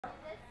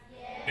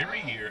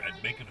Every year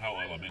at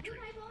Macon-Hall Elementary,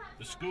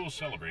 the school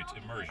celebrates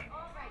Immersion,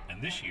 and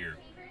this year,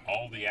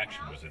 all the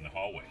action was in the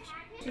hallways.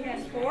 She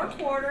has 4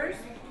 quarters,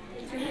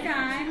 2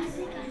 dimes,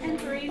 and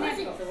 3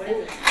 nickels.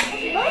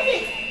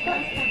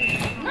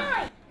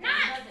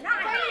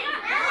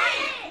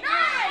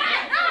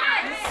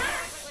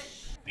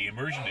 The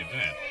Immersion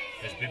event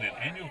has been an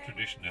annual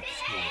tradition at the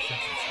school since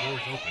its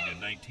doors opened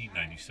in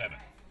 1997.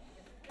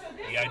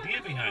 The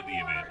idea behind the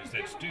event is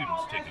that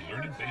students take a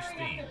learning-based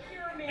theme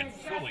and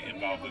fully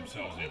involve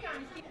themselves in it.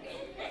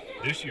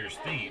 This year's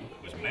theme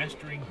was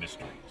Mastering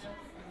Mysteries.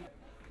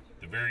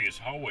 The various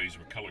hallways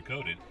were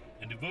color-coded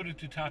and devoted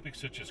to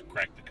topics such as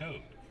Crack the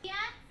Code,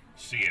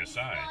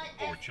 CSI,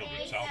 or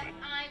Children Solve It,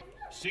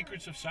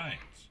 Secrets of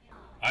Science,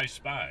 I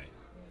Spy,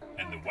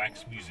 and the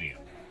Wax Museum.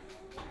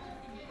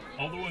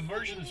 Although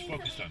Immersion is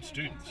focused on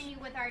students,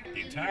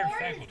 the entire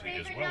faculty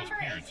as well as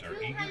parents are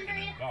eager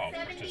and involved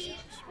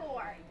participants.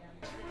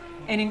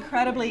 An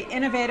incredibly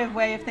innovative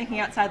way of thinking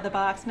outside the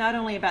box, not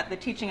only about the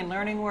teaching and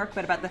learning work,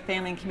 but about the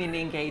family and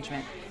community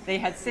engagement. They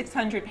had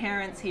 600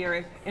 parents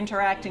here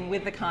interacting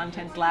with the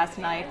content last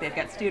night. They've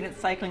got students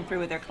cycling through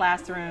with their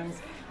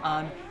classrooms,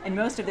 and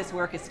most of this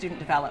work is student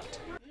developed.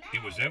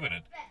 It was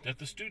evident that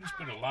the students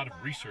put a lot of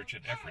research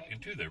and effort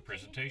into their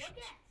presentations.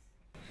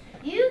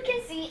 You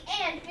can see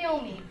and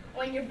feel me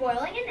when you're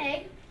boiling an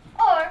egg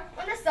or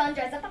when the sun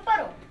dries up a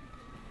puddle.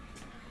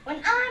 When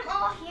I'm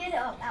all heated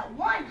up at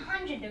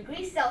 100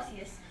 degrees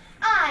Celsius,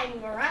 I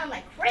move around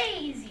like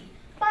crazy.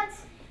 But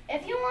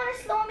if you want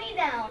to slow me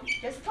down,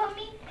 just put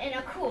me in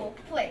a cool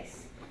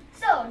place.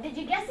 So, did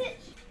you guess it?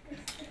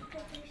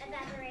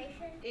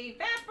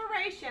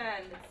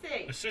 Evaporation. Let's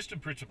see.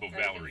 Assistant Principal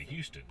Valerie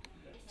Houston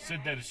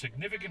said that a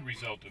significant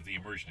result of the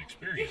Immersion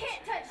experience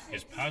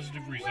is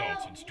positive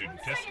results in student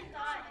test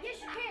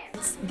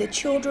scores. The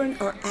children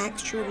are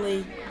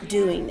actually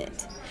doing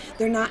it.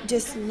 They're not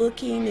just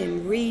looking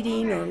and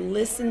reading or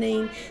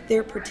listening,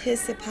 they're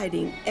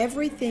participating.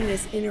 Everything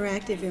is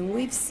interactive, and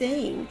we've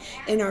seen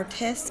in our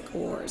test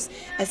scores,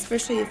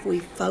 especially if we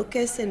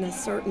focus in a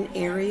certain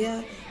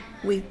area,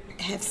 we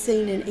have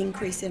seen an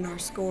increase in our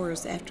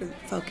scores after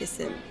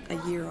focusing a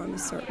year on a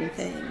certain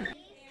thing.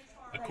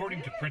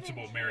 According to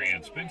Principal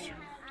Marianne Spencer,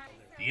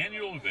 the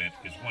annual event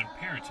is one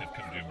parents have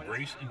come to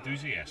embrace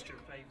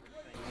enthusiastically.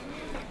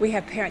 We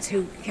have parents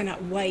who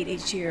cannot wait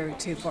each year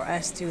for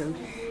us to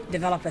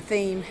develop a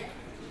theme,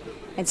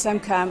 and some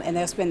come and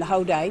they'll spend the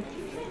whole day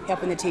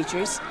helping the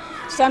teachers.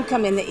 Some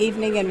come in the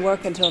evening and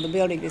work until the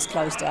building is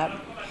closed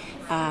up.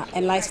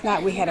 And last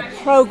night we had a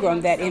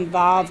program that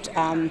involved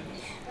 2nd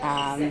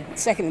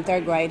and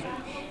 3rd grade,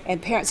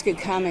 and parents could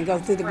come and go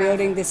through the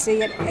building to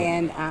see it,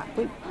 and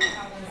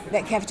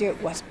that cafeteria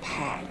was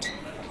packed.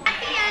 At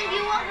the end,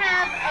 you will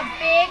have a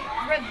big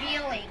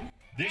revealing.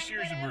 This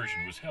year's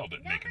Immersion was held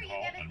at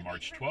Macon-Hall on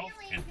March 12th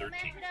and 13th.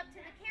 Match it up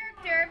to the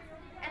character,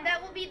 and that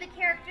will be the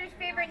character's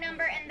favorite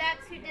number, and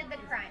that's who did the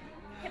crime.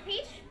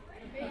 Capiche?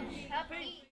 Capiche.